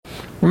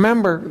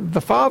Remember,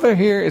 the Father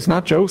here is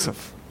not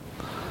Joseph.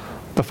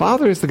 The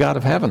Father is the God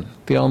of heaven,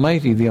 the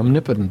Almighty, the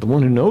Omnipotent, the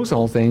one who knows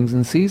all things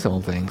and sees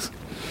all things.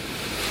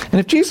 And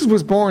if Jesus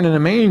was born in a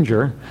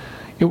manger,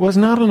 it was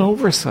not an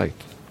oversight.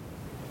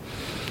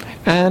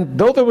 And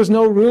though there was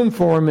no room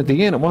for him at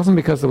the inn, it wasn't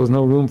because there was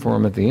no room for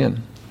him at the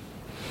inn.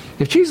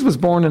 If Jesus was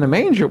born in a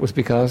manger, it was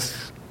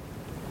because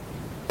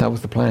that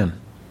was the plan.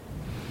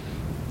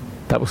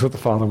 That was what the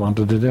Father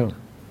wanted to do.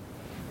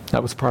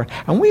 That was part.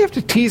 And we have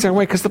to tease our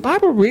way, because the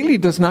Bible really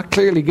does not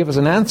clearly give us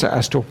an answer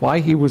as to why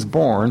he was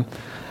born,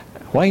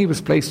 why he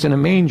was placed in a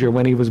manger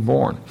when he was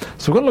born.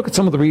 So we're going to look at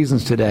some of the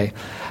reasons today.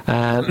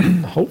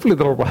 And hopefully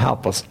the Lord will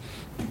help us.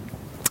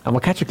 And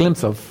we'll catch a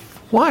glimpse of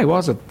why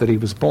was it that he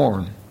was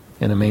born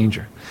in a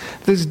manger.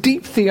 There's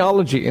deep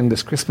theology in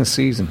this Christmas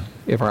season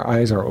if our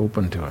eyes are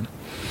open to it.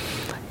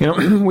 You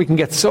know, we can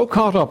get so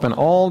caught up in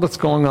all that's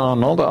going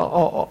on,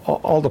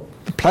 all the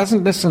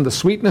pleasantness and the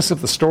sweetness of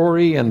the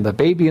story and the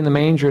baby in the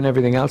manger and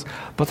everything else,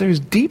 but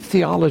there's deep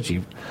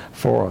theology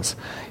for us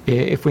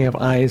if we have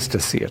eyes to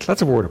see it.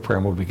 Let's have a word of prayer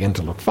and we'll begin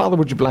to look. Father,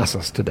 would you bless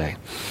us today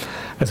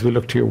as we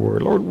look to your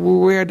word? Lord,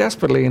 we are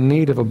desperately in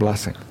need of a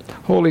blessing.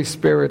 Holy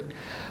Spirit,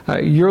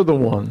 you're the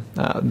one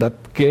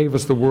that gave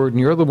us the word, and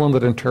you're the one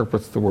that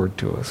interprets the word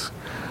to us.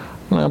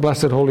 Now,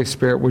 blessed Holy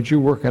Spirit, would you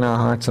work in our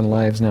hearts and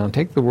lives now and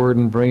take the word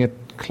and bring it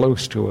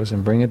close to us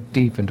and bring it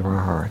deep into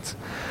our hearts.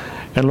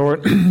 And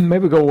Lord, may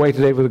we go away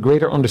today with a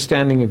greater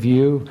understanding of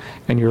you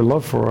and your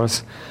love for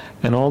us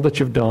and all that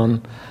you've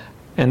done,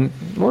 and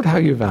Lord, how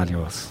you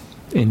value us.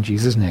 In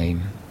Jesus'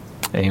 name,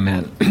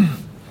 amen.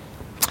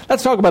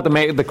 Let's talk about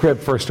the crib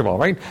first of all,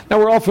 right? Now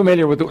we're all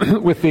familiar with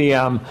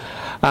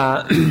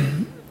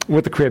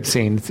the crib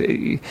scene.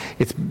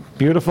 It's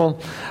beautiful.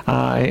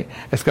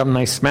 It's got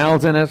nice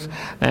smells in it,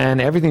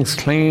 and everything's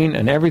clean,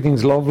 and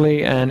everything's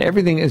lovely, and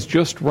everything is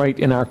just right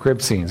in our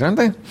crib scenes, aren't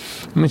they? I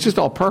mean, it's just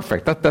all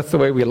perfect. That's the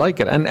way we like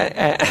it.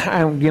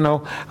 And you know,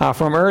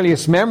 from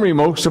earliest memory,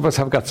 most of us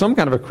have got some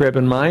kind of a crib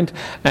in mind,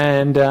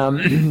 and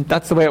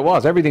that's the way it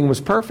was. Everything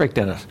was perfect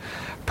in it.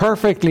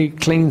 Perfectly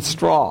clean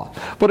straw.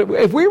 But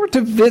if we were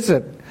to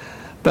visit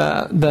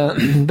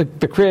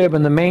the crib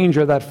and the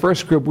manger, that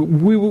first crib,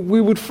 we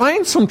would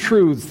find some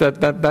truths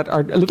that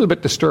are a little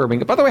bit disturbing.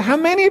 By the way, how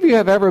many of you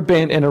have ever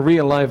been in a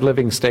real live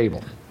living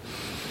stable?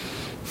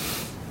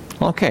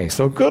 Okay,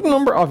 so a good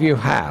number of you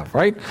have,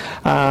 right?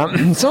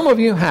 Some of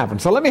you haven't.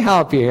 So let me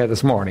help you here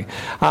this morning.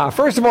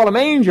 First of all, a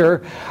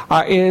manger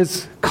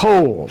is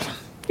cold.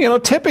 You know,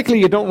 typically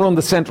you don't run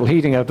the central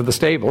heating out to the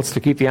stables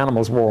to keep the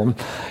animals warm.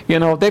 You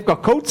know, they've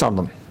got coats on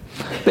them.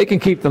 They can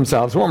keep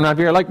themselves warm. Now, if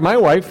you're like my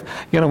wife,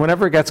 you know,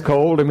 whenever it gets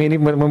cold, I mean,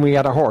 even when we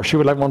had a horse, she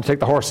would want to take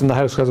the horse in the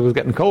house because it was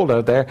getting cold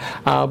out there.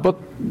 But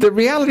the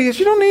reality is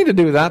you don't need to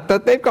do that.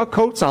 That they've got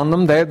coats on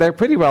them. They're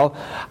pretty well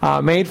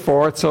made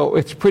for it, so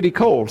it's pretty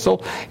cold.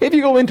 So if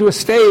you go into a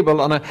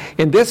stable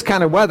in this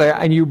kind of weather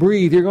and you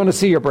breathe, you're going to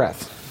see your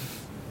breath.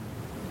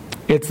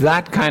 It's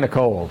that kind of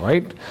cold,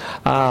 right?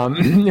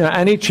 You know,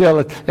 any chill,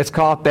 it's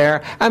caught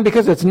there. And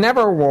because it's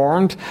never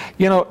warmed,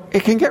 you know,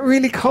 it can get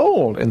really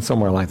cold in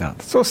somewhere like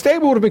that. So a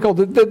stable would have been cold.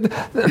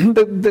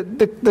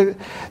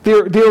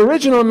 The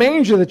original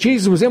manger that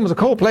Jesus was in was a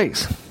cold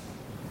place.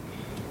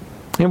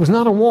 It was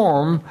not a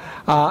warm,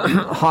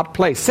 hot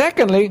place.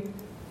 Secondly,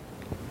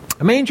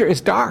 a manger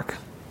is dark.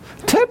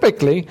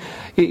 Typically,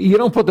 you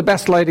don't put the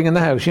best lighting in the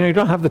house. You know, you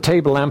don't have the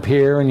table lamp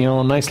here and, you know,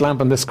 a nice lamp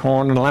in this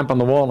corner and a lamp on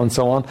the wall and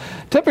so on.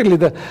 Typically,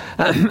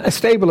 a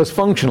stable is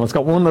functional. It's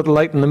got one little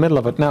light in the middle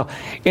of it. Now,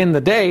 in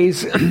the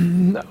days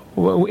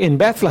in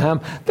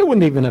Bethlehem, there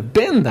wouldn't even have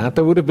been that.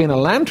 There would have been a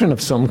lantern of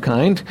some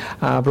kind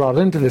brought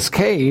into this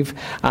cave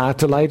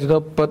to light it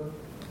up, but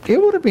it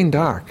would have been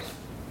dark.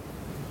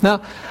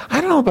 Now,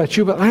 I don't know about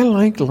you, but I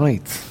like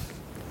lights.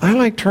 I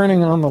like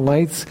turning on the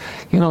lights,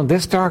 you know, in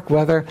this dark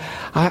weather.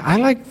 I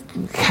like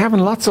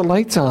having lots of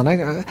lights on.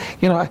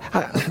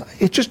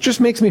 It just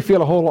makes me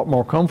feel a whole lot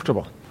more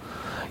comfortable.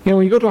 You know,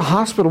 when you go to a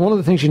hospital, one of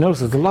the things you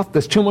notice is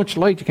there's too much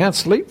light. You can't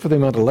sleep for the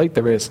amount of light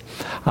there is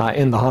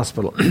in the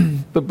hospital.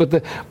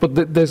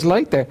 but there's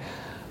light there.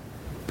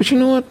 But you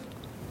know what?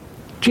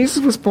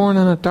 Jesus was born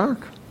in a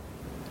dark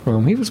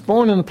room. He was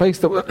born in a place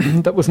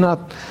that was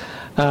not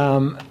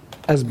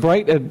as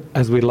bright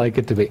as we'd like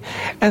it to be.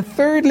 And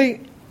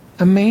thirdly,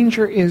 a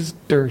manger is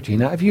dirty.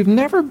 Now, if you've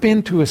never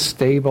been to a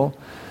stable,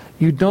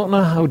 you don't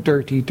know how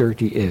dirty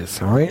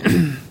is, all right?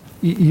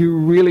 You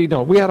really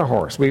don't. We had a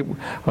horse.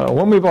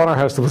 When we bought our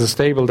house, there was a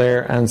stable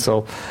there, and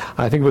so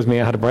I think it was me,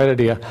 I had a bright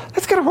idea.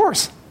 Let's get a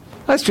horse.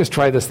 Let's just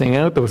try this thing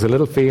out. There was a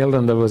little field,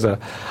 and there was a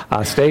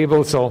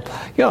stable, so,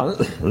 you know,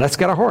 let's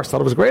get a horse.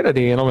 Thought it was a great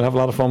idea, you know, we'll have a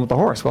lot of fun with the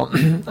horse. Well,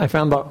 I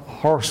found the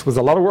horse was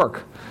a lot of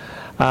work.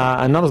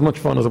 And not as much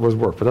fun as it was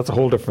work, but that's a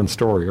whole different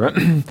story, right?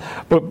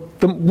 But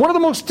one of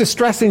the most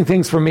distressing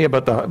things for me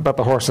about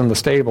the horse in the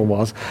stable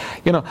was,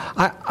 you know,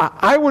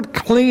 I would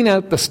clean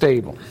out the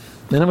stable,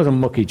 and it was a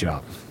mucky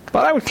job.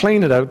 But I would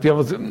clean it out. It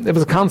was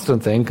a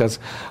constant thing because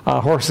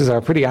horses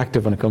are pretty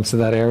active when it comes to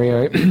that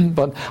area. Right?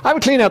 But I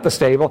would clean out the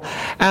stable,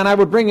 and I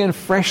would bring in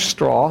fresh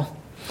straw,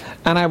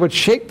 and I would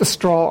shake the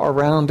straw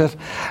around it,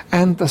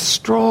 and the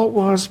straw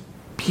was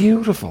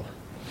beautiful.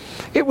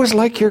 It was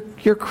like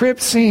your crib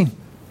scene.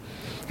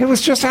 It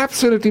was just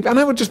absolutely, and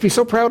I would just be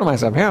so proud of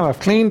myself. Yeah,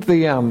 I've cleaned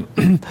the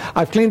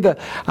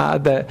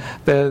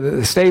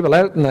the stable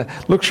out, and it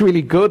looks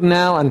really good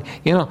now. And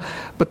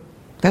but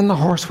then the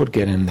horse would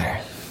get in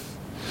there,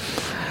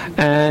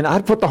 and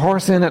I'd put the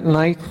horse in at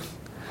night,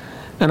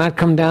 and I'd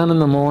come down in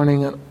the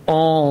morning, and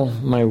all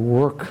my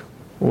work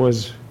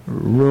was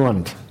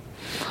ruined.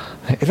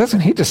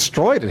 He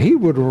destroyed it. He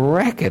would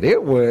wreck it.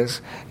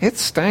 It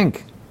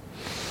stank.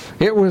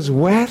 It was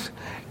wet,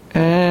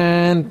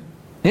 and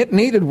it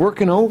needed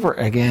working over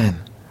again.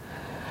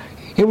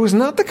 It was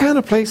not the kind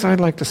of place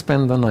I'd like to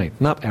spend the night.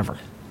 Not ever.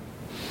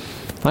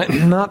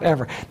 Not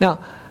ever.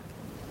 Now,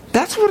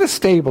 that's what a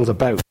stable's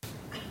about.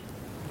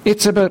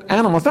 It's about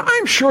animals. Now,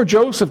 I'm sure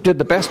Joseph did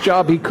the best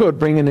job he could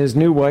bringing his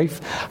new wife,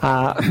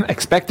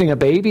 expecting a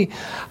baby.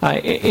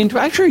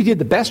 I'm sure he did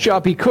the best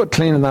job he could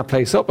cleaning that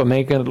place up and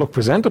making it look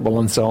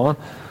presentable and so on.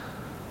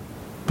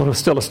 But it was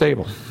still a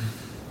stable.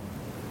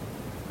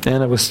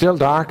 And it was still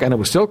dark, and it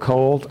was still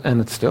cold,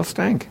 and it still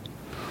stank.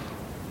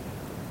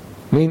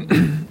 I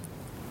mean,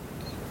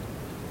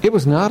 it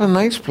was not a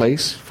nice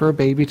place for a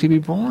baby to be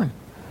born.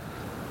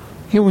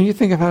 When you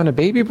think of having a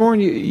baby born,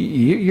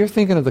 you're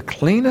thinking of the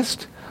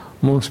cleanest,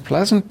 most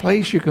pleasant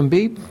place you can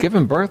be.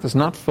 Giving birth is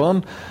not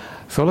fun,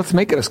 so let's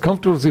make it as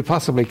comfortable as we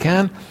possibly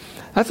can.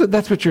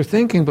 That's what you're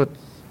thinking, but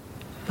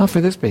not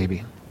for this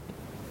baby.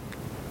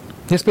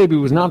 This baby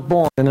was not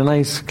born in a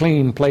nice,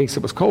 clean place.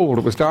 It was cold,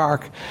 it was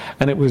dark,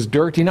 and it was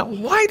dirty. Now,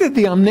 why did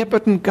the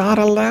omnipotent God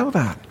allow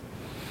that?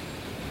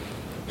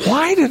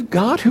 Why did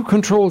God, who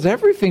controls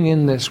everything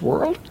in this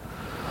world,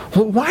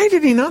 why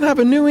did he not have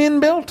a new inn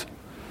built?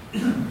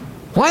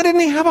 Why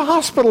didn't he have a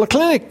hospital, a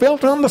clinic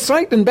built on the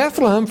site in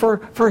Bethlehem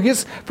for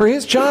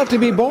his child to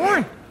be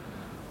born?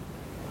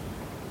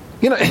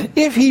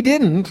 If he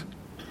didn't,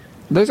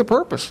 there's a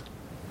purpose.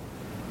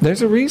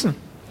 There's a reason.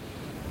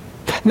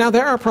 Now,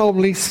 there are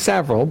probably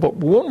several, but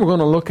one we're going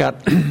to look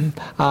at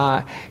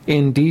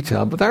in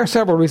detail. But there are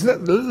several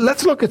reasons.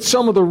 Let's look at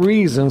some of the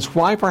reasons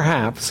why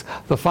perhaps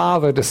the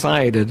father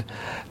decided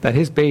that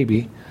his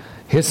baby,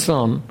 his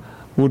son,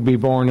 would be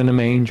born in a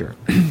manger.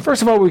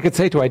 First of all, we could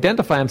say to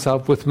identify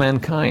himself with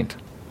mankind.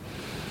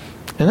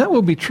 And that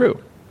will be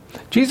true.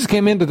 Jesus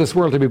came into this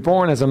world to be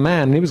born as a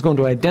man, and he was going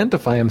to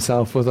identify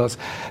himself with us.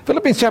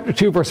 Philippians chapter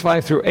 2, verse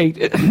 5 through 8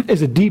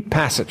 is a deep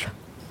passage.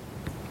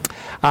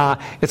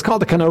 It's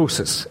called the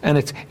kenosis, and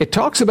it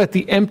talks about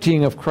the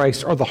emptying of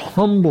Christ, or the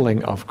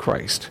humbling of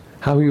Christ,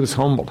 how he was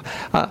humbled.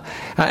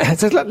 It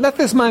says, let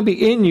this mind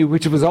be in you,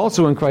 which was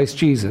also in Christ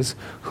Jesus,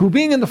 who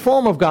being in the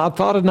form of God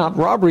thought it not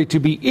robbery to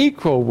be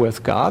equal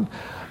with God,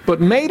 but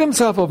made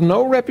himself of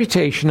no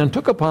reputation, and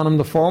took upon him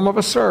the form of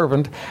a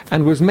servant,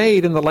 and was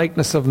made in the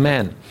likeness of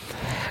men.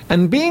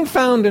 And being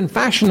found in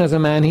fashion as a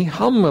man, he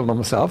humbled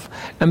himself,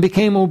 and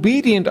became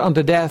obedient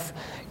unto death,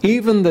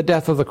 even the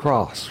death of the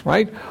cross,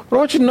 right? But I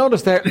want you to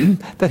notice there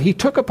that he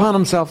took upon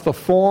himself the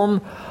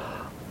form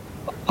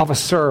of a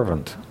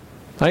servant,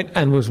 right?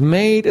 And was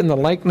made in the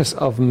likeness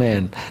of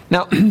men.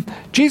 Now,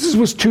 Jesus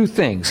was two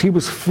things. He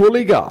was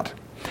fully God,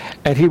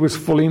 and he was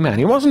fully man.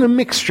 He wasn't a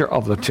mixture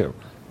of the two,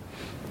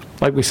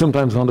 like we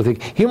sometimes want to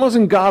think. He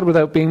wasn't God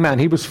without being man.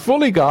 He was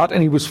fully God,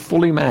 and he was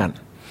fully man.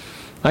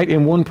 Right,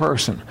 in one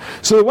person.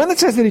 So when it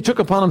says that he took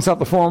upon himself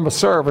the form of a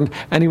servant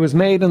and he was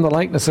made in the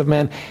likeness of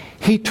men,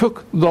 he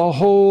took the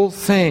whole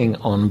thing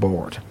on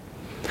board.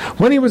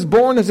 When he was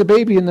born as a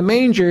baby in the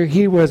manger,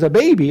 he was a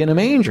baby in a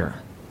manger.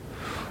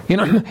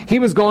 He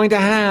was going to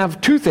have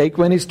toothache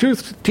when his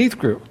teeth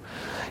grew.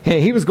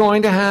 He was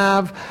going to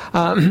have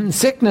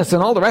sickness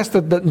and all the rest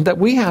that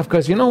we have,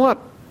 because you know what?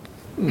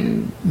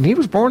 He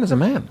was born as a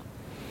man.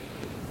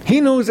 He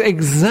knows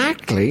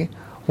exactly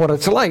what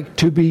it's like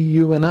to be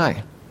you and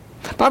I.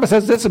 The Bible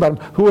says this about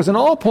him, who was in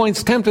all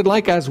points tempted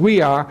like as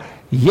we are,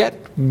 yet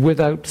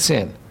without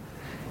sin.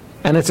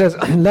 And it says,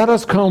 let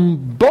us come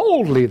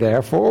boldly,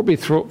 therefore,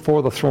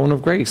 before the throne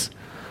of grace.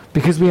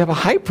 Because we have a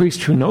high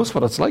priest who knows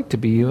what it's like to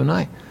be you and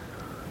I.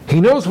 He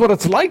knows what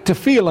it's like to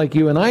feel like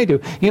you and I do.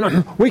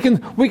 We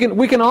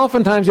can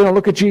oftentimes,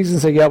 look at Jesus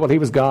and say, yeah, well, he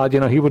was God.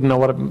 He wouldn't know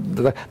what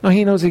it... No,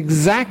 he knows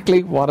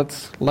exactly what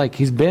it's like.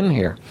 He's been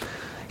here.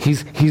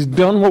 He's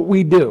done what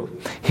we do.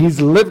 He's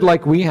lived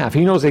like we have.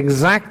 He knows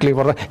exactly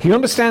what... He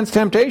understands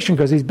temptation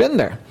because he's been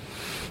there.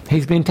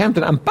 He's been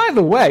tempted. And by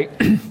the way,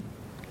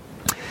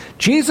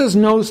 Jesus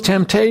knows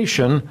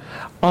temptation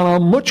on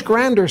a much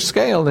grander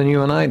scale than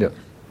you and I do.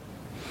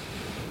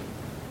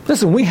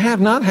 Listen, we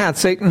have not had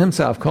Satan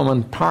himself come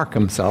and park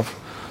himself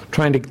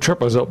trying to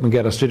trip us up and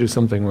get us to do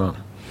something wrong.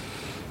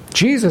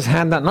 Jesus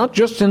had that not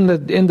just in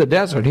the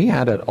desert. He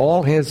had it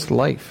all his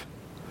life.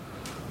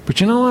 But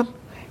you know what?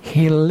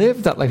 He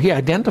lived that life. He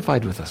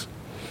identified with us.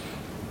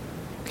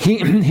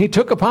 He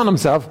took upon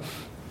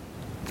himself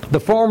the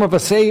form of a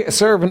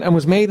servant and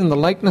was made in the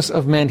likeness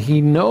of men.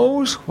 He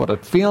knows what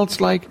it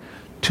feels like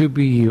to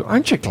be you.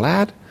 Aren't you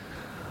glad?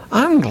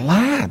 I'm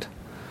glad.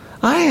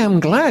 I am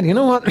glad. You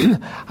know what?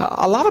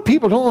 A lot of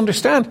people don't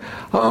understand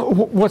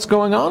what's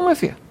going on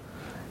with you.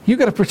 You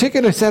got a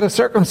particular set of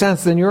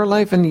circumstances in your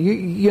life, and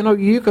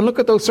you can look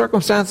at those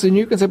circumstances and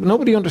you can say, but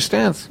nobody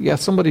understands.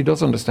 Yes, somebody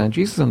does understand.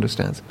 Jesus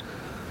understands.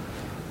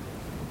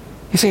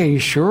 You say, are you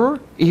sure?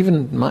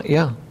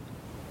 Yeah.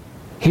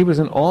 He was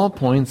in all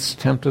points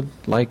tempted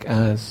like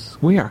as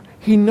we are.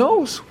 He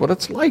knows what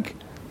it's like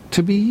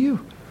to be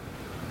you.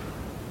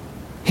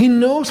 He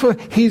knows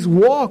what he's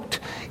walked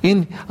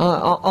in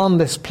on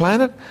this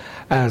planet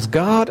as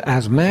God,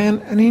 as man,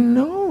 and he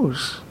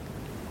knows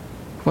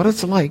what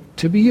it's like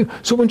to be you.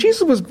 So when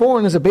Jesus was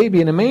born as a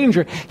baby in a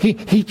manger,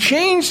 he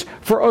changed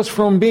for us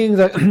from being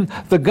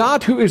the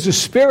God who is a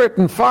spirit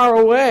and far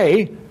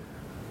away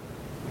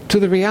to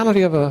the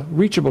reality of a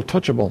reachable,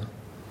 touchable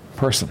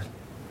person.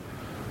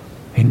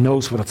 He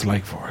knows what it's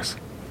like for us.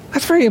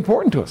 That's very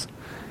important to us.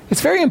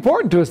 It's very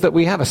important to us that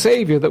we have a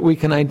Savior that we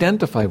can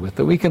identify with,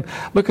 that we can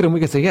look at him, we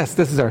can say, yes,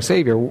 this is our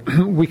Savior.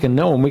 We can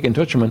know him, we can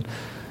touch him, and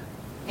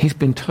he's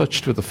been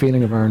touched with the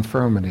feeling of our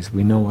infirmities.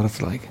 We know what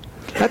it's like.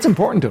 That's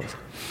important to us.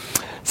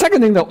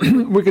 Second thing, though,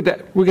 we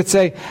could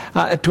say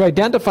to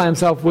identify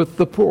himself with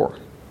the poor.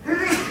 2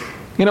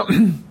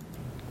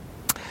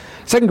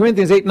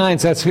 Corinthians 8:9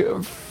 says,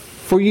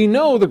 for ye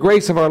know the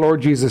grace of our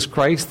Lord Jesus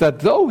Christ,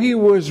 that though he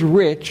was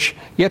rich,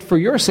 yet for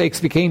your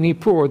sakes became he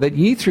poor, that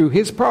ye through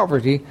his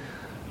poverty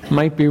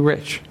might be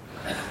rich.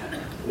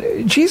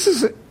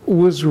 Jesus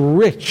was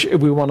rich,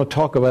 if we want to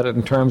talk about it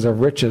in terms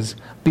of riches,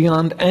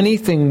 beyond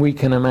anything we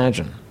can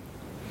imagine.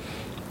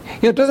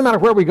 It doesn't matter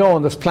where we go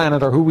on this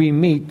planet or who we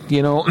meet,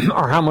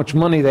 or how much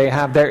money they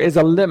have. There is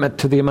a limit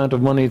to the amount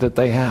of money that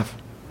they have.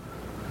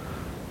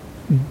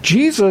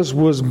 Jesus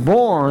was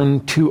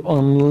born to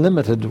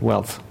unlimited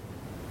wealth.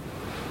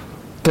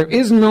 There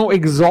is no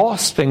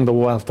exhausting the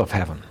wealth of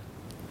heaven.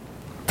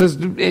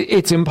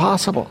 It's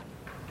impossible.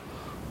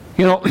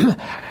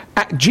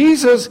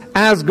 Jesus,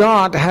 as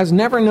God, has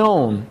never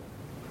known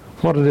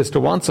what it is to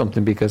want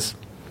something, because,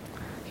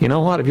 you know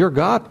what? If you're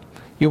God,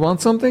 you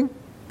want something,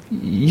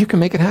 you can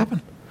make it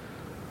happen.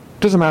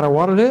 Doesn't matter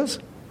what it is.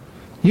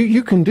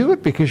 You can do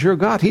it because you're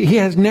God. He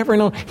has never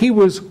known. He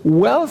was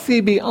wealthy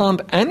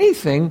beyond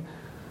anything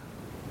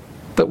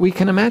that we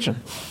can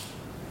imagine.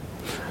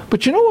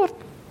 But you know what?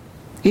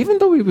 Even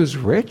though he was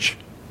rich,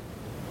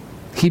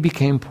 he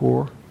became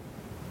poor.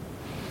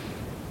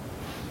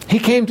 He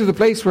came to the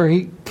place where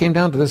he came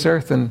down to this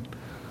earth, and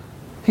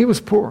he was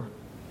poor.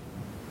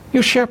 He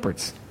was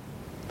shepherds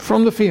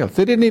from the field.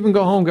 They didn't even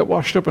go home, get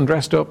washed up and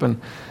dressed up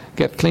and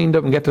get cleaned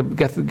up and get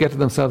to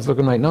themselves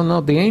looking right. No,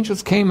 the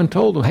angels came and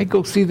told them, hey,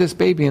 go see this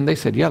baby. And they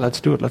said, yeah,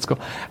 let's do it, let's go.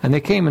 And they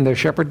came in their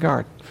shepherd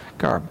garb.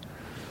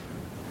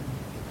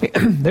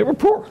 They were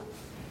poor.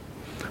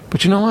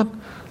 But you know what?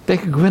 They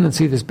could go in and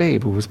see this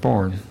babe who was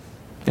born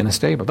in a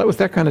stable. That was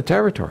their kind of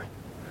territory.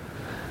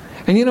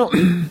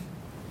 And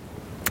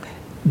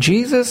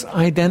Jesus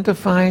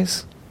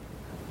identifies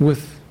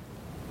with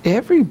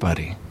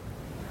everybody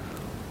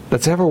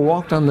that's ever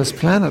walked on this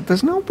planet.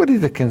 There's nobody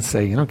that can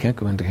say, can't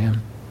go into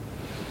him.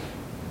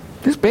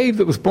 This babe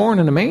that was born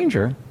in a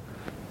manger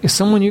is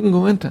someone you can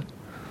go into.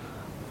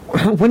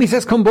 When he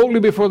says, come boldly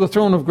before the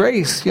throne of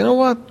grace, you know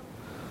what?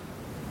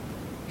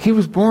 He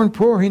was born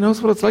poor. He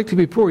knows what it's like to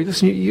be poor.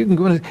 Listen, you can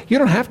go in. You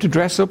don't have to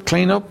dress up,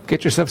 clean up,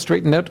 get yourself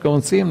straightened out to go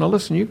and see him. No,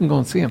 listen, you can go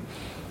and see him.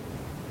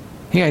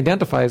 He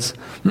identifies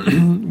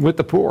with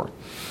the poor.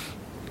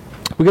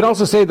 We could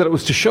also say that it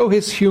was to show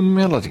his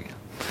humility.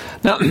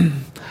 Now,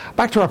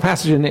 back to our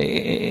passage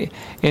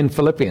in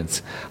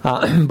Philippians.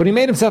 But he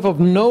made himself of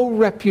no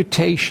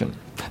reputation.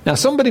 Now,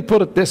 somebody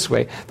put it this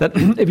way, that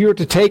if you were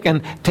to take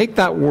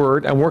that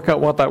word and work out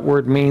what that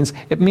word means,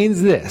 it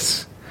means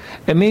this.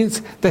 It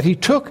means that he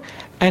took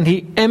and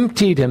he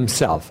emptied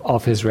himself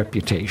of his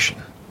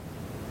reputation.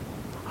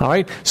 All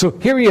right? So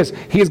here he is.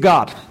 He is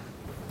God.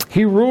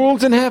 He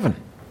rules in heaven.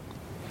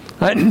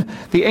 Right?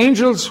 The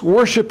angels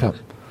worship him.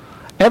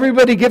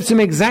 Everybody gives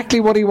him exactly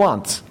what he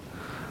wants.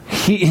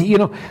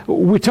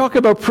 We talk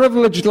about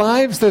privileged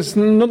lives. There's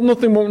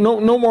nothing more,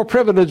 no more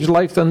privileged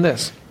life than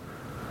this.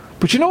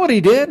 But you know what he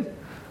did?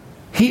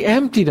 He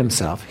emptied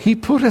himself. He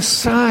put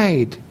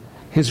aside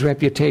his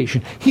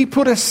reputation. He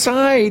put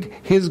aside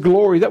his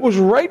glory that was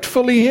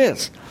rightfully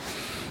his.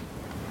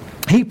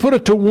 He put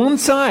it to one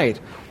side.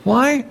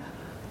 Why?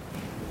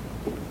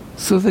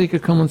 So that he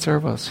could come and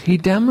serve us. He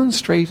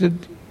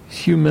demonstrated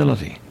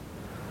humility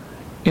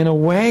in a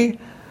way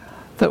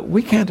that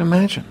we can't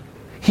imagine.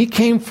 He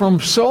came from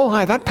so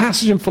high. That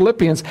passage in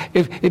Philippians,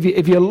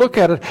 if you look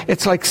at it,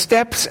 it's like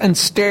steps and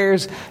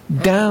stairs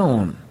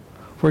down,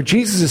 where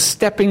Jesus is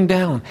stepping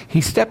down.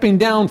 He's stepping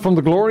down from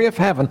the glory of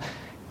heaven.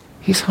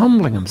 He's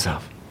humbling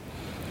himself.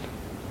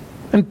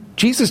 And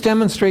Jesus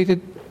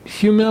demonstrated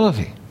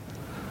humility.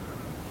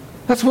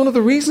 That's one of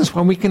the reasons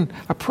why we can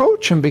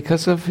approach him,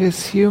 because of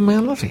his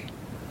humility.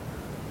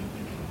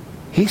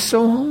 He's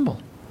so humble.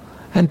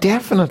 And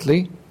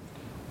definitely,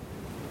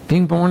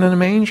 being born in a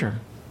manger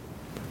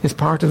is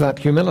part of that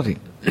humility.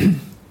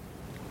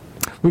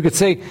 We could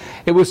say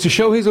it was to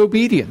show his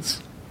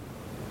obedience.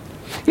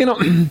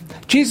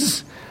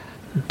 Jesus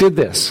did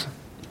this.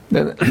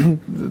 The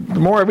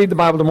more I read the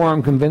Bible, the more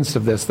I'm convinced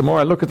of this. The more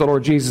I look at the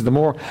Lord Jesus, the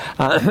more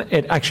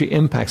it actually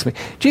impacts me.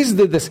 Jesus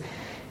did this.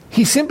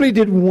 He simply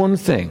did one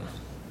thing.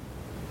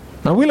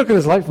 Now, we look at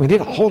his life and we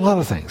did a whole lot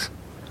of things.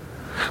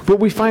 But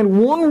we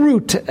find one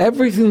root to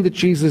everything that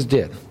Jesus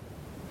did.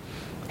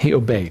 He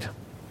obeyed.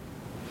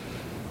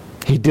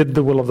 He did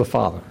the will of the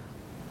Father.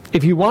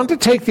 If you want to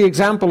take the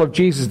example of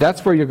Jesus,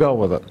 that's where you go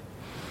with it.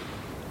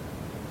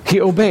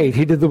 He obeyed.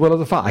 He did the will of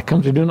the Father. I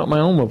come to do not my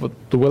own will, but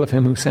the will of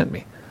him who sent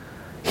me.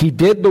 He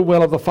did the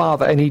will of the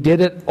Father, and he did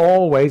it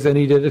always, and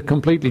he did it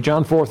completely.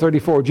 John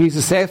 4:34,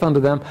 Jesus saith unto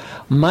them,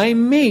 my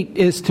meat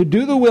is to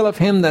do the will of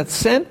him that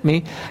sent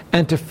me,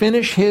 and to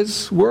finish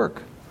his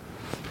work.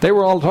 They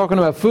were all talking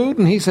about food,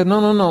 and he said,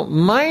 no.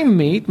 My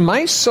meat,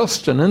 my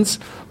sustenance,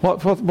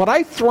 what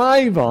I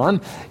thrive on,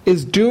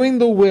 is doing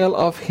the will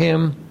of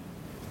him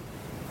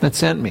that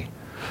sent me.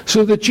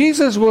 So that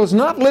Jesus was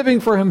not living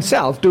for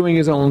himself, doing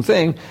his own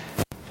thing.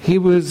 He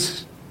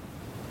was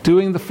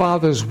doing the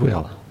Father's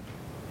will.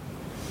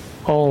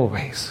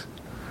 Always.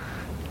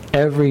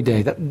 Every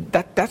day.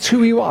 That's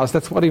who he was.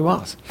 That's what he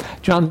was.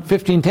 John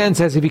 15:10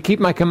 says, if you keep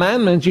my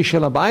commandments, ye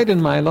shall abide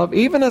in my love,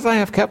 even as I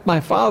have kept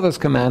my Father's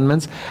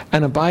commandments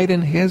and abide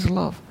in his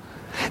love.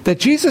 That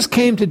Jesus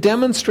came to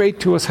demonstrate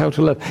to us how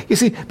to live. You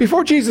see,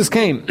 before Jesus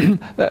came,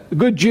 a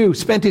good Jew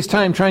spent his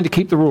time trying to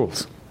keep the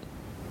rules.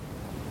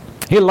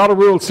 He had a lot of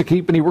rules to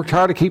keep, and he worked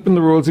hard at keeping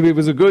the rules if he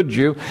was a good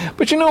Jew.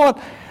 But you know what?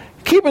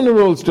 Keeping the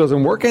rules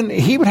doesn't work, and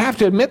he would have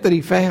to admit that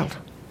he failed.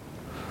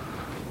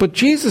 But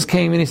Jesus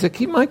came and he said,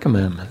 keep my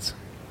commandments.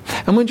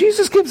 And when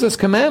Jesus gives us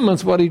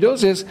commandments, what he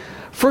does is,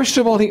 first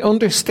of all, he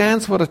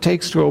understands what it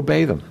takes to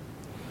obey them.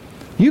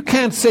 You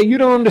can't say, you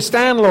don't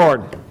understand,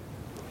 Lord.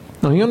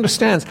 No, he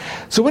understands.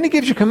 So when he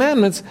gives you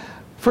commandments,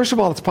 first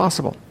of all, it's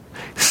possible.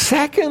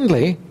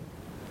 Secondly,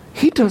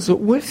 he does it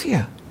with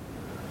you.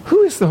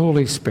 Who is the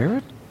Holy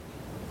Spirit?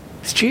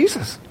 It's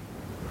Jesus.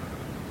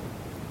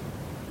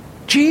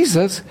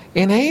 Jesus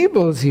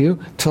enables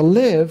you to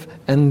live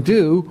and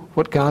do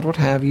what God would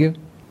have you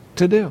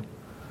to do.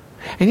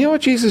 And you know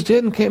what Jesus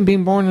did in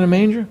being born in a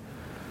manger?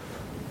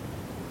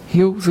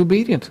 He was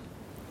obedient.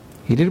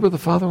 He did what the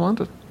Father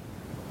wanted.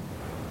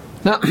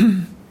 Now,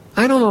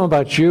 I don't know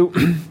about you,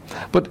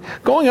 but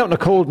going out on a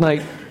cold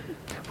night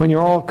when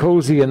you're all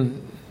cozy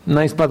and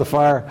nice by the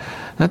fire,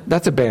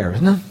 that's a bear,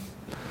 isn't it?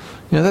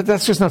 You know,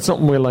 that's just not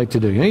something we like to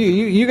do. You know,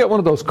 you get one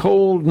of those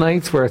cold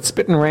nights where it's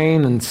spitting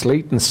rain and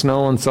sleet and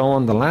snow and so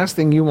on. The last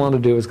thing you want to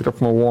do is get up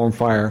from a warm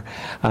fire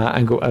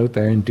and go out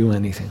there and do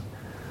anything.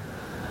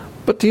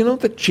 But do you know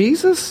that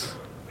Jesus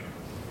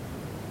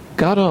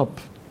got up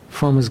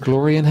from his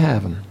glory in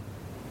heaven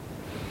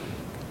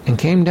and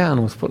came down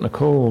and was put in a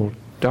cold,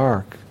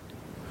 dark,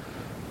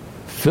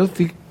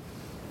 filthy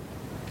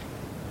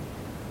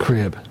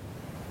crib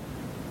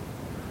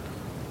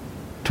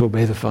to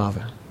obey the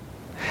Father?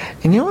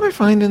 And you know what I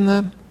find in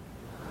that?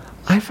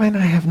 I find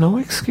I have no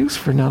excuse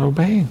for not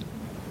obeying.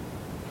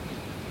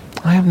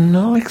 I have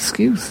no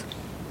excuse.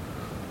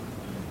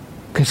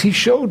 Because he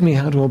showed me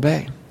how to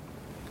obey.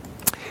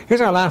 Here's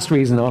our last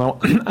reason, though,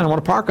 and I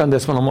want to park on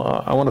this one.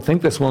 I want to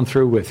think this one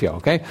through with you,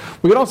 okay?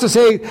 We could also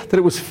say that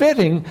it was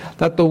fitting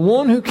that the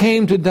one who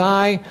came to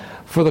die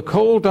for the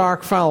cold,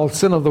 dark, foul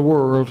sin of the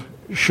world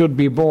should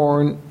be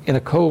born in a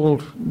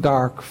cold,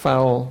 dark,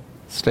 foul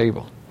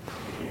stable.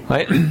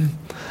 Right?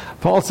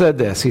 Paul said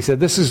this. He said,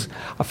 this is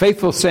a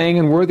faithful saying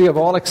and worthy of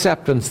all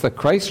acceptance, that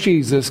Christ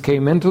Jesus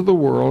came into the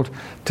world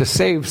to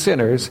save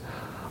sinners,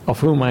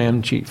 of whom I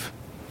am chief.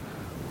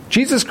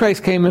 Jesus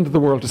Christ came into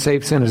the world to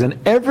save sinners, and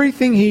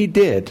everything he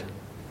did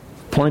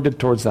pointed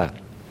towards that.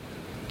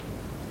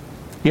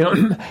 You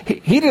know,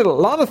 he did a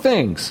lot of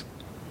things,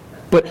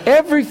 but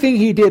everything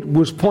he did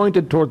was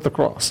pointed toward the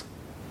cross.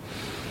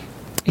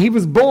 He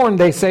was born,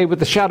 they say, with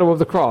the shadow of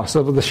the cross.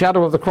 So the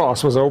shadow of the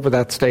cross was over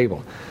that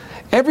stable.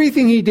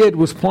 Everything he did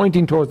was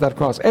pointing towards that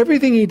cross.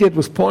 Everything he did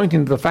was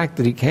pointing to the fact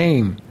that he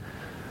came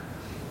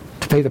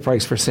to pay the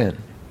price for sin.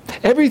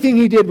 Everything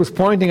he did was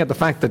pointing at the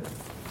fact that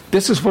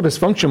this is what his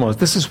function was.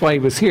 This is why he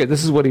was here.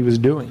 This is what he was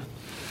doing.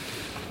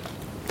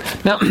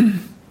 Now,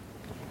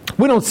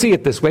 we don't see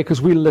it this way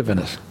because we live in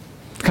it.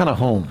 It's kind of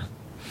home.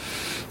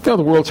 You know,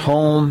 the world's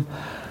home.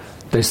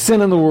 There's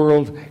sin in the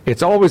world.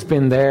 It's always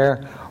been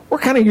there. We're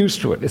kind of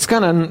used to it. It's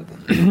kind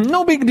of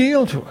no big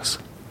deal to us.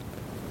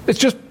 It's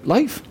just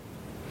life.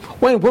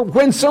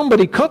 When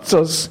somebody cuts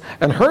us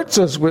and hurts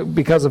us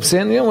because of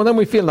sin, well, then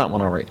we feel that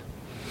one all right.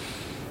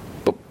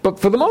 But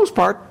for the most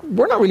part,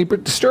 we're not really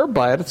disturbed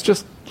by it. It's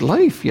just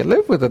life. You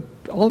live with it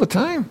all the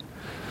time.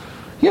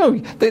 You know,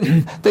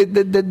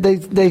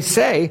 they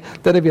say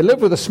that if you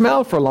live with a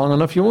smell for long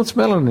enough, you won't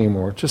smell it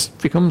anymore. It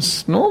just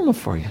becomes normal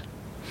for you.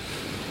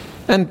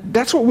 And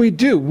that's what we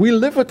do. We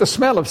live with the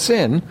smell of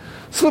sin,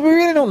 so that we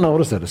really don't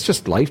notice it. It's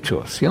just life to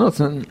us. You know,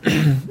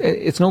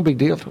 it's no big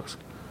deal to us.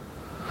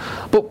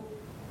 But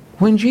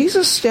when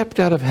Jesus stepped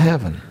out of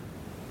heaven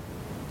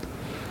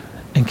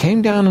and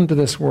came down into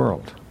this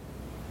world,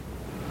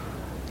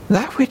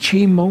 that which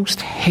he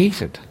most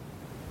hated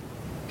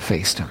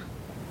faced him.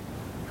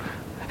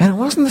 And it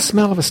wasn't the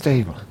smell of a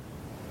stable.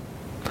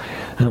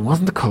 And it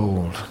wasn't the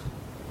cold.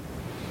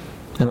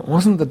 And it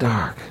wasn't the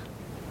dark.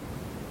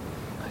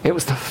 It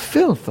was the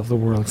filth of the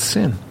world's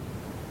sin.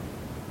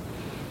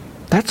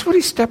 That's what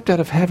he stepped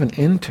out of heaven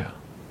into.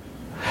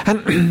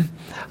 And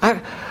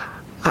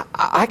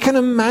I can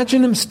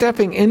imagine him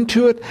stepping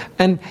into it,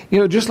 and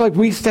just like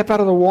we step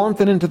out of the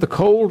warmth and into the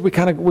cold, we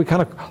kind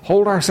of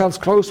hold ourselves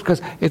close because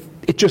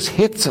it just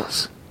hits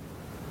us.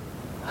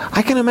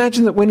 I can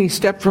imagine that when he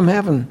stepped from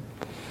heaven,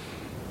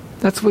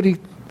 that's what he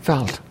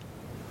felt.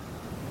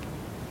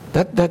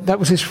 That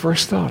was his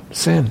first thought: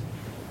 sin,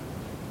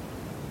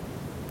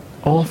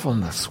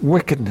 awfulness,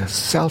 wickedness,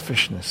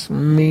 selfishness,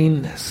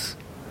 meanness,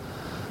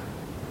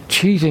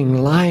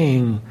 cheating,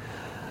 lying,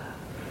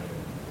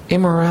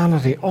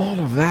 immorality, all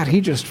of that. He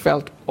just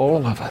felt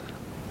all of it.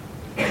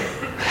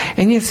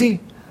 And you see,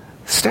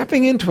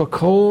 stepping into a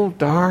cold,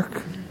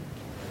 dark,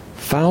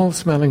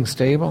 foul-smelling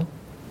stable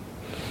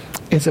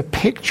is a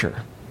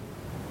picture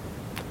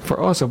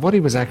for us of what he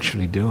was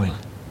actually doing.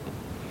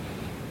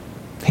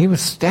 He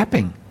was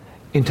stepping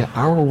into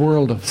our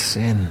world of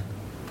sin,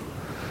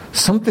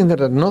 something that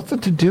had nothing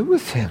to do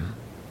with him,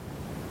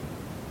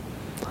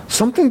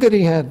 something that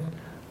he had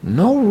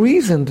no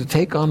reason to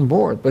take on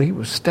board, but he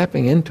was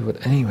stepping into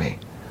it anyway.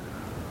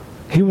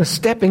 He was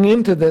stepping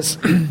into this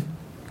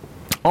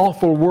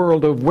awful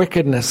world of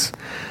wickedness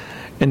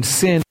and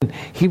sin.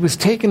 He was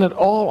taking it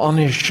all on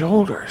his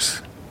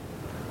shoulders.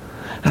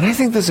 And I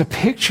think there's a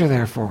picture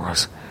there for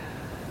us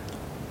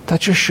that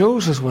just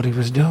shows us what he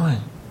was doing.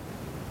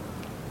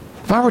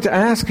 If I were to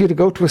ask you to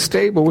go to a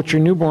stable with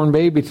your newborn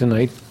baby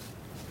tonight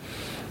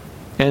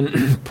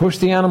and push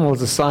the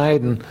animals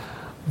aside and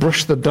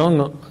brush the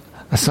dung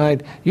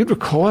aside, you'd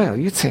recoil.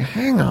 You'd say,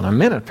 "Hang on a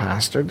minute,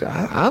 Pastor.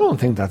 I don't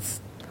think that's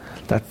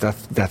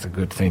a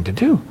good thing to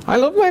do. I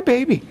love my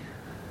baby.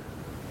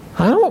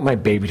 I don't want my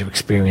baby to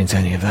experience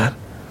any of that."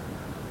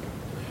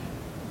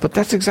 But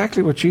that's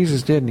exactly what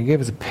Jesus did, and he gave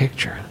us a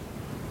picture.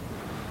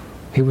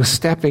 He was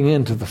stepping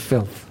into the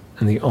filth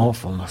and the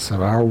awfulness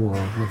of our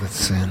world with its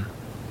sin.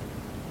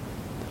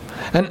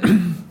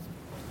 And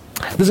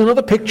there's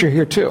another picture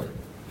here too.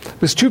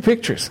 There's two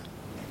pictures.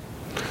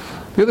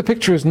 The other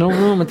picture is no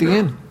room at the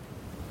inn.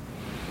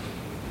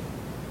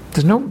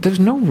 There's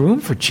no room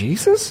for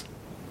Jesus?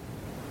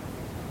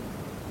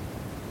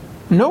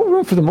 No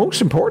room for the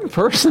most important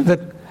person that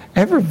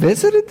ever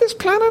visited this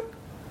planet?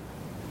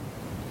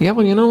 Yeah,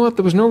 well, you know what?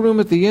 There was no room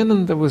at the inn,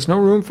 and there was no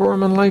room for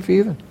him in life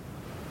either.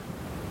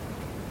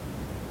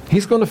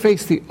 He's going to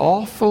face the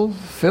awful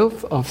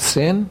filth of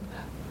sin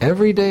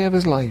every day of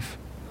his life.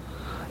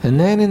 And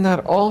then in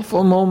that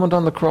awful moment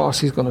on the cross,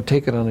 he's going to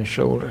take it on his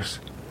shoulders.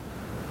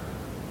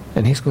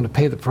 And he's going to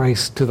pay the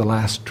price to the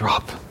last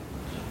drop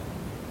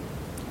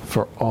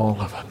for all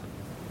of it.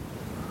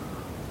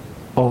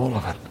 All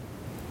of it.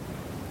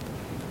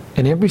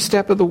 And every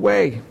step of the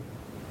way,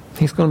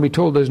 he's going to be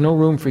told, "There's no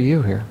room for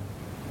you here.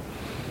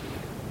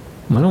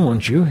 We don't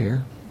want you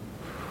here.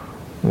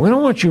 We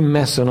don't want you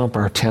messing up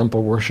our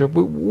temple worship.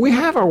 We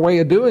have our way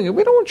of doing it.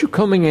 We don't want you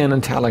coming in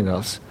and telling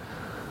us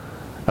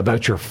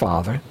about your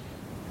Father.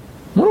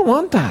 We don't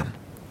want that.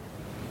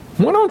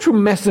 Why don't you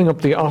messing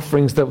up the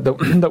offerings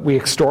that we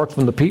extort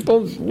from the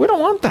people? We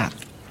don't want that.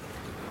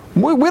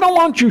 We don't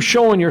want you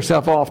showing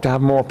yourself off to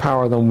have more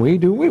power than we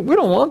do. We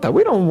don't want that.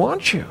 We don't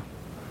want you."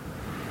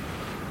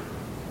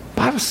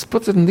 The Bible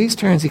puts it in these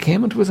terms: he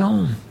came into his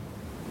own.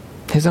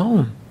 His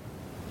own.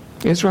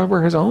 Israel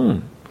were his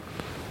own.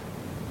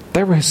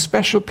 They were his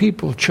special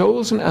people,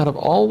 chosen out of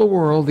all the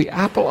world, the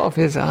apple of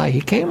his eye. He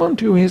came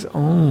unto his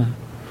own,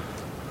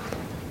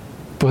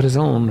 but his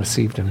own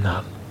received him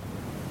not.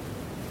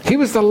 He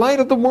was the light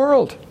of the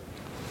world,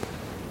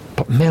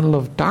 but men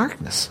loved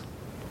darkness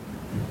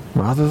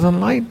rather than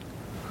light.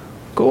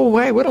 Go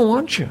away, we don't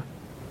want you.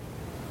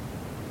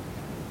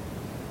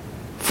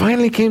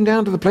 Finally came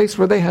down to the place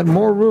where they had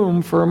more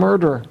room for a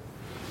murderer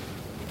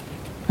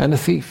and a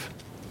thief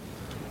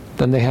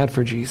than they had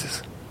for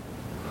Jesus.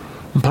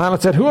 And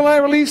Pilate said, "Who will I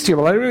release to you?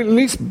 Will I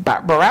release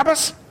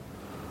Barabbas?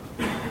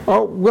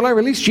 Or will I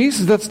release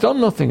Jesus that's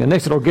done nothing?" And they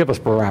said, "Oh, give us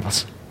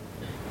Barabbas.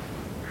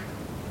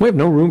 We have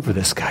no room for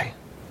this guy."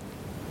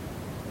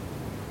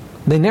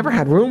 They never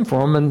had room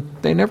for him, and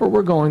they never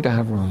were going to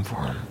have room for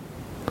him.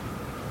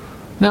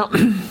 Now,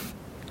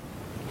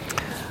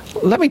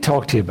 let me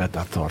talk to you about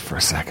that thought for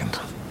a second.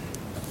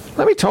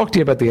 Let me talk to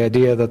you about the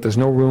idea that there's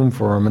no room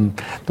for him,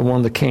 and the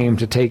one that came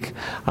to take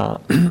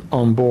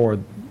on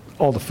board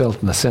all the filth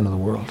and the sin of the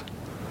world.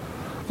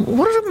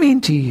 What does it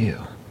mean to you?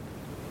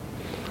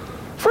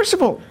 First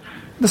of all,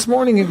 this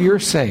morning, if you're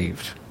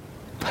saved,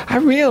 I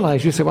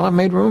realize you say, "Well, I've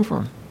made room for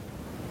him."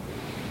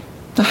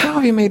 Now, how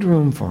have you made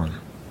room for him?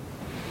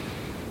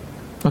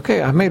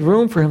 Okay, I've made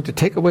room for him to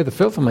take away the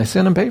filth of my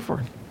sin and pay for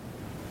it.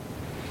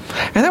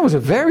 And that was a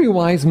very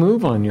wise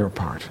move on your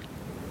part,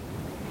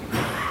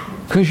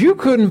 because you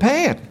couldn't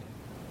pay it.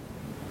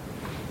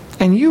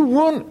 And you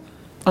won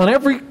on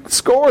every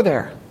score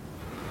there,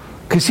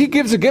 because he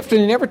gives a gift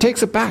and he never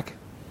takes it back.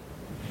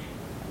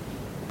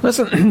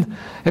 Listen,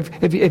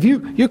 if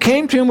you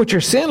came to him with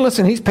your sin,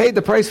 listen, he's paid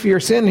the price for your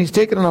sin. He's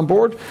taken it on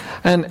board.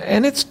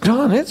 And it's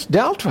done. It's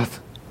dealt with.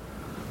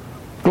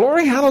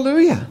 Glory,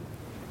 hallelujah.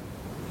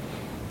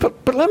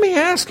 But let me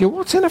ask you,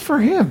 what's in it for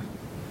him?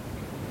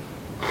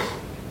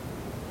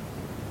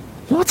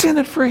 What's in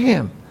it for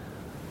him?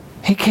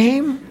 He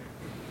came.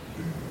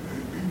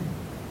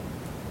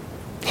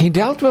 He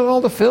dealt with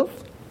all the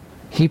filth.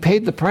 He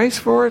paid the price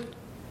for it.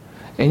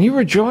 And you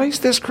rejoice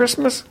this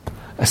Christmas.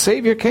 A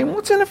Savior came.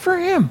 What's in it for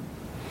him?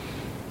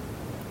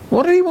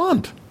 What did he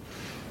want?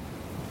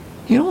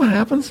 You know what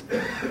happens?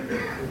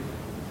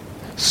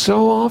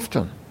 So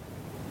often,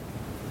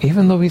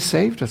 even though he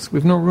saved us,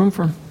 we've no room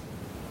for him.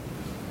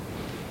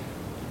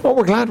 Well,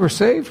 we're glad we're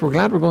saved. We're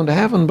glad we're going to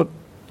heaven, but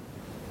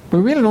we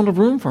really don't have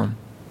room for him.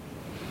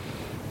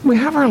 We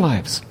have our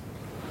lives.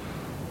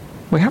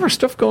 We have our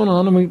stuff going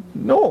on, and we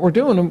know what we're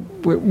doing,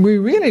 and we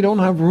really don't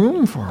have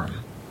room for him.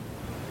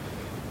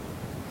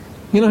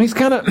 You know, he's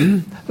kind of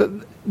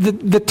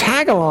the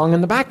tag-along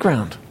in the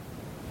background.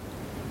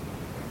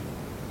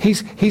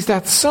 He's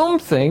that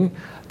something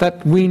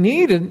that we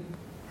needed,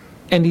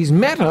 and he's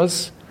met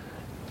us,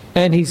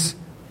 and he's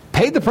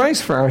paid the price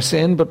for our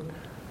sin, but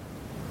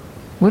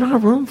we don't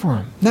have room for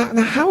him.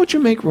 Now how would you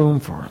make room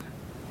for him?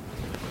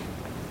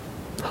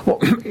 Well,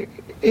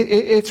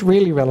 it's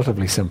really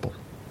relatively simple.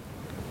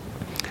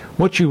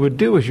 What you would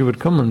do is you would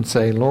come and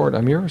say, Lord,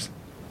 I'm yours.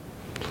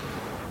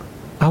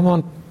 I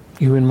want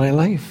you in my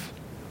life.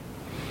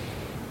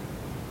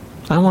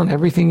 I want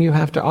everything you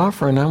have to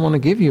offer, and I want to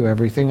give you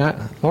everything.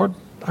 Lord,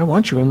 I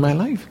want you in my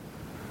life.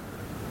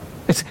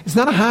 It's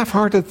not a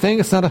half-hearted thing.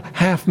 It's not a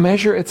half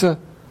measure. It's a,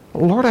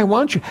 Lord, I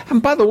want you.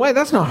 And by the way,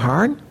 that's not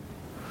hard.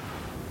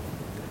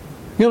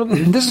 You know,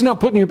 this is not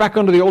putting you back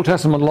under the Old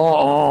Testament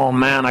law. Oh,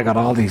 man, I got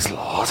all these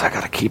laws I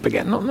got to keep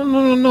again.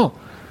 No.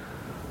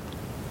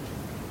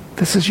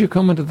 This is you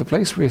coming to the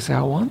place where you say,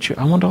 I want you.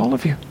 I want all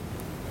of you.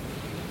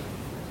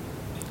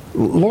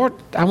 Lord,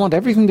 I want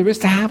everything there is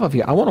to have of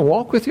you. I want to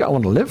walk with you. I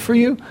want to live for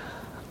you.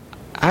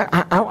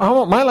 I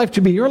want my life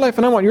to be your life,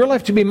 and I want your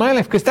life to be my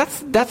life, because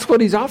that's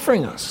what he's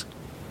offering us.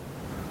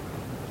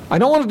 I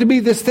don't want it to be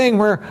this thing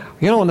where,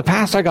 you know, in the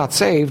past I got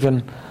saved,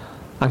 and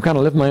I'm kind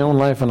of living my own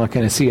life, and I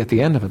kind of see at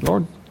the end of it,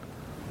 Lord,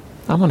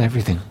 I want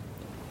everything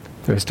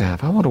there is to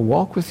have. I want to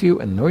walk with you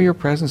and know your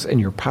presence and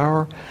your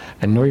power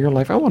and know your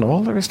life. I want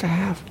all there is to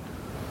have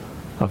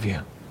of you.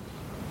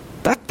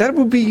 That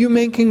would be you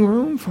making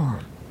room for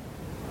him.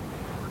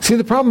 See,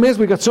 the problem is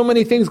we've got so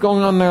many things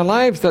going on in our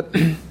lives that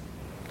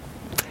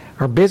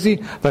are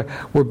busy,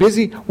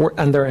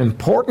 and they're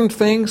important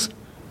things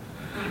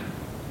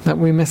that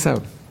we miss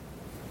out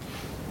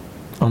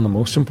on the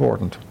most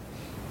important,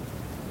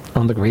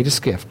 on the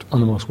greatest gift, on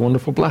the most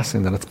wonderful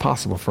blessing that it's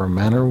possible for a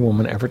man or a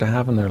woman ever to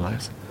have in their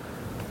lives.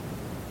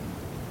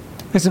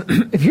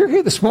 Listen, if you're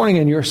here this morning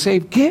and you're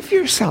saved, give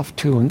yourself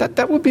to him.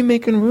 That would be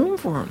making room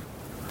for him.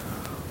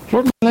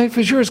 Lord, my life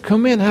is yours.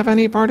 Come in, have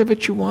any part of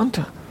it you want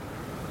to.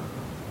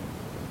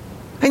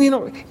 And you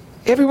know,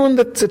 everyone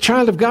that's a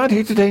child of God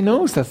here today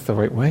knows that's the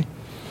right way.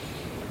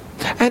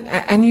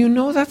 And you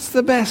know that's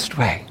the best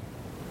way.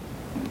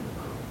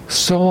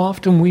 So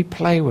often we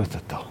play with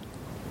it, though.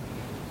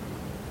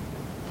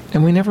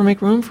 And we never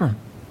make room for him.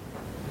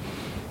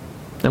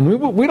 And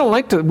we don't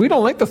like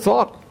the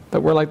thought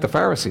that we're like the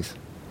Pharisees.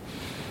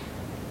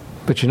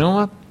 But you know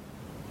what?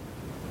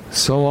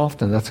 So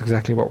often that's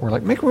exactly what we're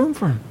like. Make room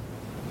for him.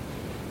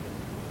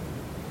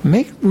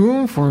 Make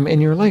room for him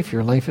in your life.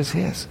 Your life is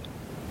his.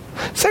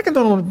 Second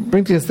thought I want to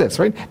bring to you is this,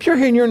 right? If you're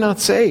here and you're not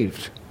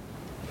saved,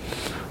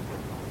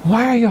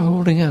 why are you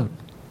holding out?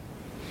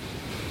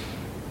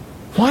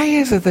 Why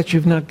is it that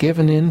you've not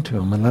given in to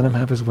him and let him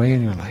have his way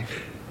in your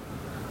life?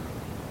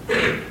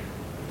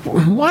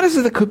 What is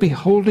it that could be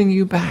holding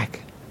you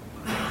back?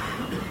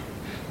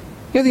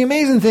 You know, the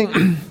amazing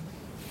thing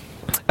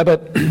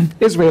about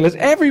Israel is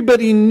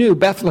everybody knew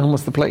Bethlehem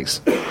was the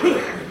place.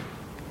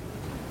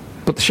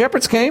 But the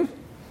shepherds came.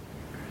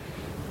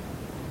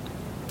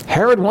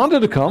 Herod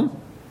wanted to come.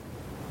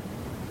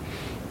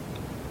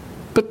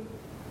 But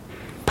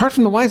apart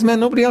from the wise men,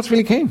 nobody else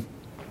really came.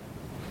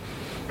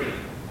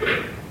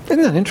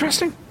 Isn't that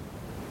interesting?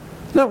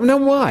 Now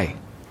why?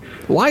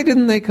 Why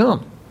didn't they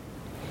come?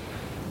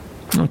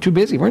 Oh, too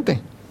busy, weren't they?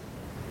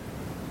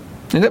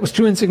 And that was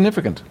too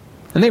insignificant.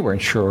 And they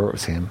weren't sure it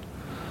was him.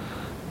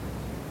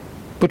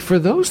 But for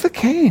those that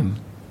came,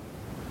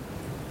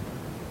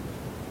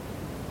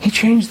 he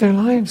changed their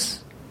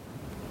lives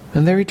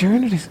and their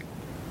eternities.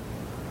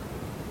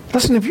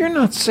 Listen, if you're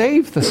not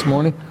saved this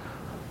morning,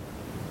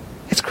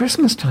 it's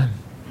Christmas time.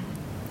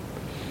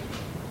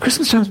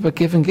 Christmas time is about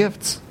giving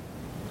gifts.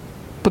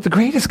 But the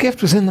greatest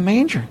gift was in the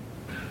manger.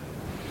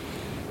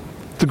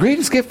 The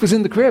greatest gift was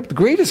in the crib. The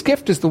greatest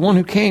gift is the one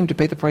who came to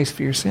pay the price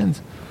for your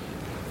sins.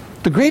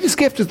 The greatest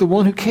gift is the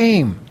one who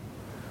came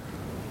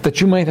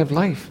that you might have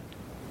life.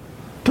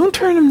 Don't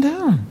turn him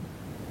down.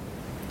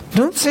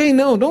 Don't say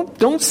no.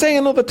 Don't say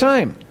another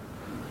time.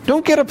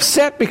 Don't get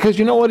upset because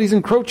you know what, he's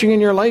encroaching in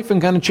your life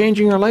and kind of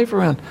changing your life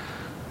around.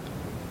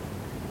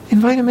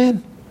 Invite him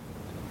in.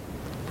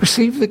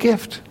 Receive the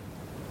gift.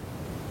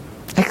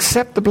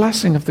 Accept the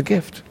blessing of the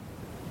gift.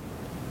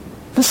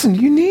 Listen,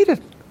 you need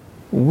it.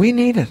 We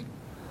need it.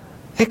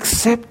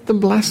 Accept the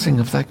blessing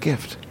of that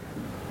gift.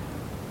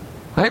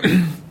 Right?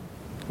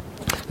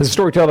 There's a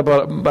story told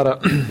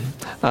about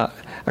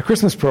a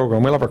Christmas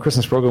program. We'll have our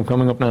Christmas program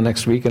coming up now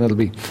next week, and it'll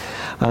be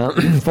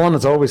fun.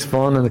 It's always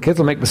fun, and the kids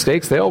will make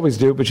mistakes. They always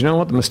do, but you know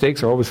what? The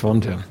mistakes are always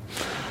fun too.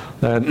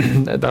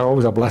 They're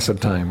always a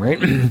blessed time, right?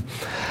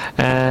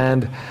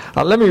 And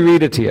let me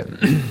read it to you.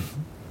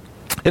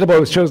 Little boy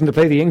was chosen to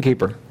play the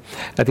innkeeper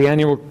at the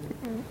annual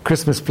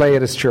Christmas play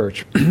at his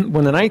church.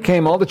 When the night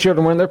came, all the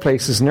children were in their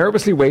places,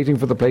 nervously waiting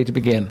for the play to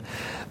begin.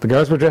 The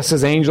girls were dressed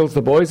as angels,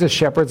 the boys as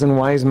shepherds and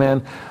wise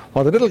men.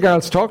 While the little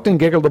girls talked and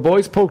giggled, the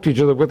boys poked each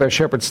other with their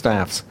shepherd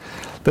staffs.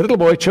 The little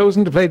boy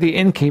chosen to play the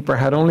innkeeper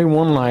had only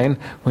one line.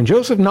 When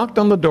Joseph knocked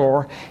on the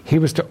door, he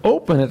was to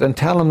open it and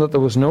tell him that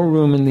there was no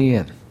room in the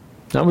inn.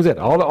 That was it.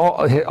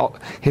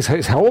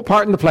 His whole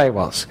part in the play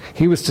was,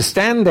 he was to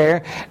stand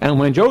there, and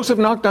when Joseph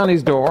knocked on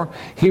his door,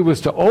 he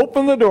was to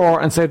open the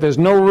door and say, "There's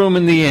no room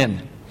in the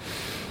inn,"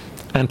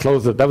 and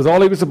close it. That was all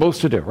he was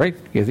supposed to do, right?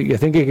 You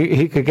think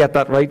he could get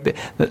that right?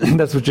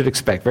 That's what you'd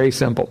expect. Very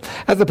simple.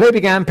 As the play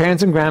began,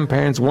 parents and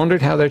grandparents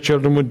wondered how their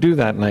children would do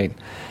that night.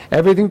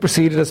 Everything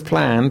proceeded as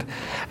planned,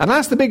 and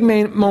as the big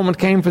moment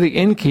came for the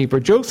innkeeper,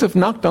 Joseph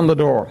knocked on the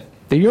door.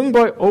 The young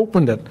boy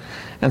opened it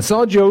and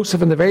saw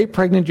Joseph and the very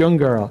pregnant young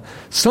girl.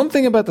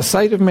 Something about the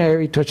sight of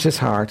Mary touched his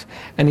heart,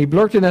 and he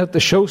blurted out the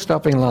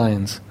show-stopping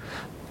lines.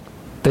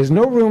 "There's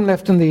no room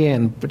left in the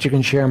inn, but you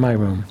can share my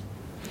room."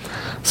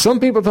 Some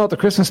people thought the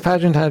Christmas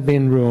pageant had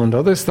been ruined.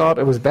 Others thought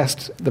it was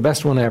the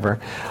best one ever.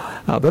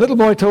 The little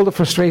boy told the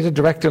frustrated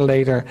director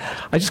later,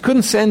 "I just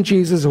couldn't send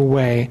Jesus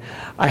away.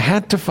 I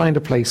had to find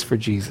a place for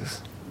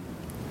Jesus."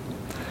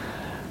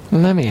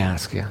 Let me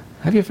ask you,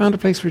 have you found a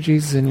place for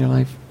Jesus in your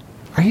life?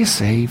 Are you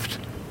saved?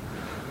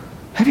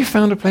 Have you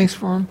found a place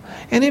for him?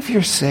 And if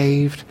you're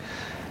saved,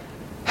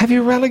 have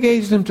you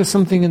relegated him to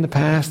something in the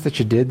past that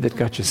you did that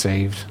got you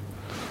saved?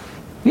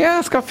 Yeah,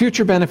 it's got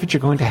future benefits. You're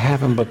going to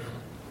heaven, but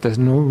there's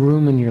no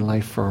room in your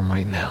life for him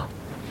right now.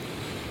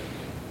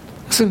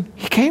 Listen,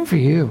 he came for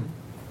you.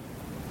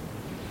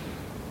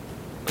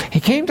 He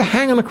came to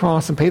hang on the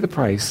cross and pay the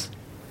price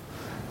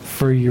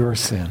for your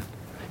sin.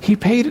 He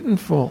paid it in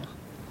full.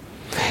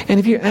 And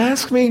if you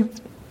ask me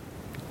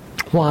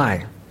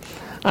why,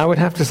 I would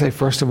have to say,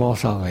 first of all,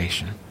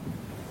 salvation.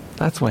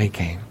 That's why he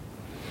came.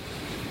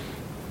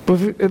 But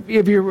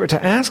if you were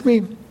to ask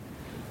me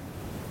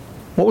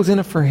what was in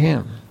it for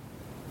him,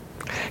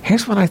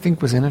 here's what I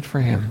think was in it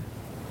for him.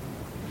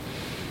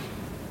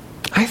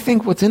 I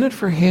think what's in it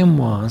for him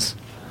was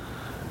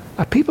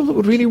a people that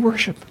would really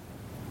worship.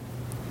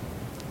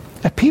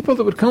 A people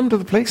that would come to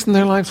the place in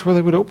their lives where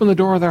they would open the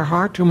door of their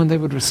heart to him and they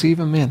would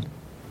receive him in.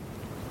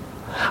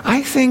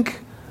 I think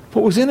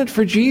what was in it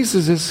for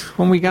Jesus is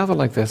when we gather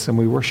like this and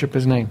we worship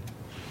his name.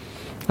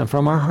 And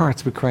from our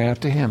hearts we cry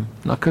out to him.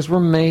 Not because we're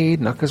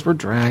made, not because we're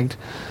dragged,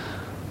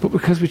 but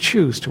because we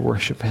choose to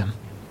worship him.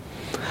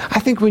 I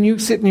think when you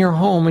sit in your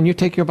home and you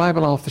take your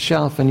Bible off the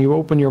shelf and you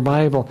open your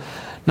Bible,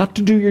 not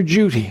to do your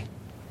duty,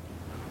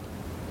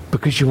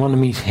 because you want to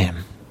meet him.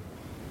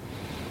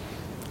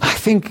 I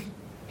think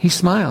he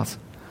smiles.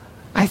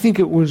 I think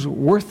it was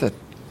worth it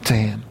to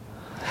him.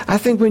 I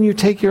think when you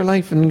take your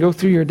life and go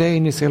through your day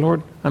and you say,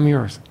 "Lord, I'm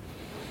yours.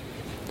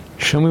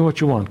 Show me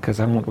what you want, because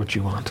I want what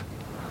you want."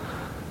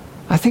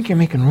 I think you're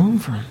making room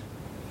for him.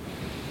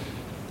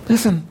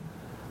 Listen,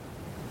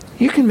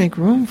 you can make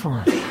room for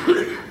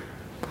him.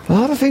 A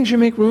lot of things you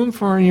make room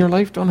for in your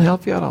life don't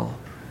help you at all.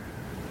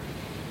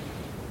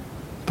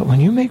 But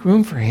when you make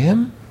room for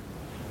him,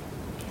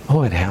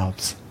 oh, it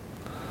helps.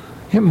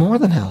 It more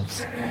than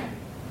helps.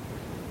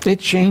 It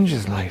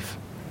changes life.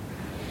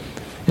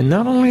 And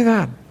not only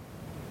that,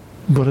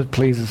 but it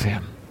pleases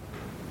him.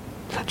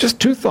 Just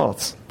two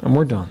thoughts, and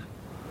we're done.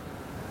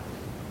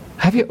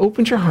 Have you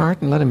opened your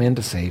heart and let him in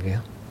to save you?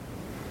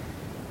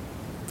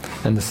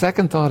 And the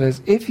second thought is,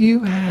 if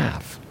you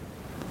have,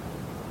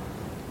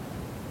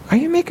 are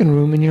you making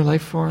room in your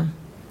life for him?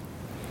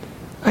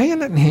 Are you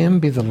letting him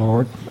be the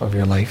Lord of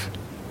your life?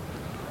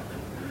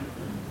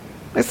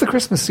 It's the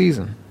Christmas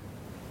season.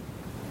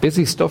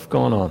 Busy stuff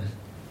going on.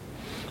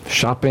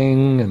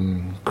 Shopping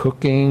and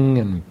cooking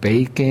and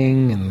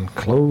baking and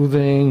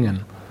clothing,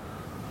 and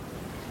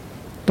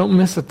don't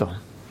miss it though.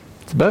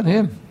 It's about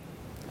him.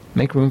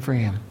 Make room for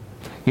him.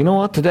 You know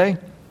what, today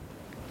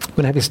I'm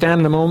going to have you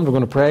stand in a moment. We're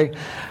going to pray.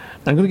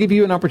 I'm going to give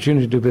you an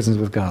opportunity to do business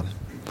with God.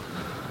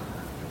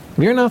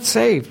 If you're not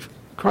saved,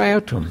 cry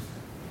out to him.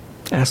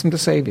 Ask him to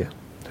save you.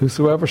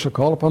 Whosoever shall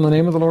call upon the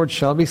name of the Lord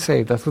shall be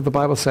saved. That's what the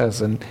Bible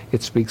says, and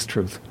it speaks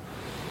truth.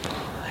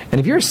 And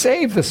if you're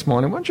saved this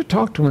morning, why don't you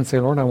talk to him and say,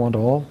 "Lord, I want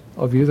all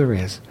of you there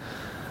is.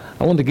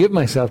 I want to give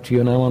myself to you,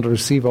 and I want to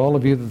receive all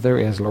of you that there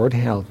is. Lord,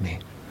 help me."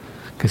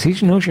 Because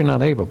he knows you're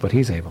not able, but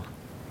he's able.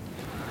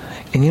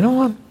 And you know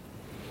what?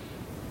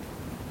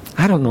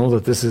 I don't know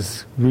that this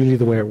is really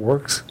the way it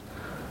works,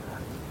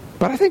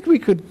 but I think we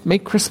could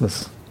make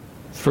Christmas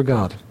for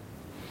God.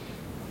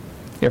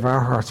 if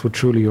our hearts would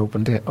truly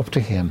open up to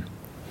him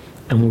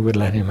and we would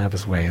let him have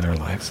his way in our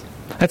lives.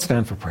 Let's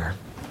stand for prayer.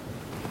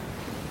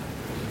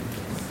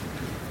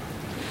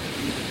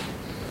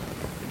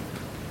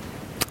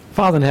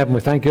 Father in heaven,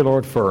 we thank you,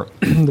 Lord, for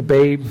the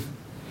babe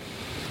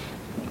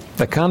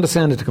that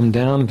condescended to come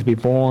down and to be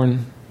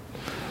born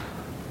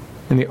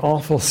in the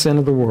awful sin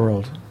of the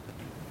world,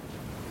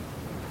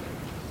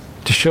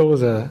 to show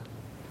us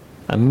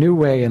a new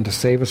way and to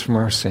save us from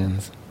our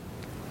sins.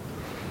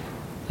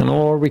 And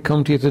Lord, we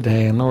come to you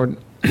today, and Lord,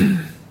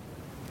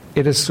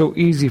 it is so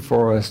easy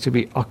for us to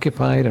be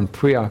occupied and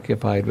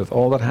preoccupied with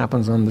all that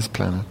happens on this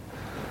planet.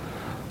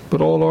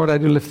 But oh Lord, I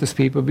do lift this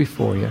people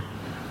before you.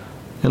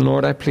 And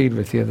Lord, I plead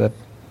with you that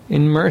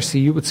in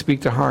mercy you would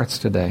speak to hearts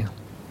today.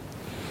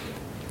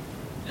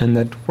 And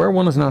that where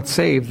one is not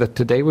saved, that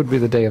today would be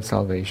the day of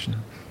salvation.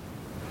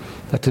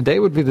 That today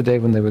would be the day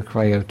when they would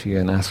cry out to you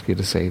and ask you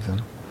to save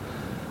them.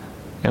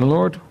 And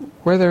Lord,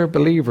 where there are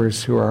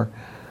believers who are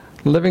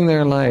living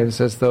their lives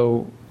as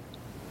though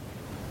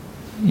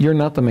you're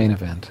not the main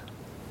event,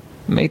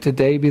 may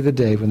today be the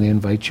day when they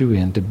invite you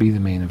in to be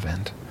the main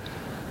event.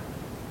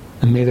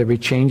 And may there be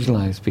changed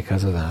lives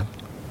because of that.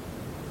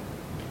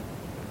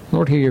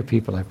 Lord, hear your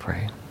people, I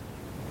pray.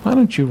 Why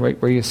don't you, right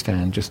where you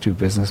stand, just do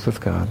business with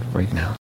God right now?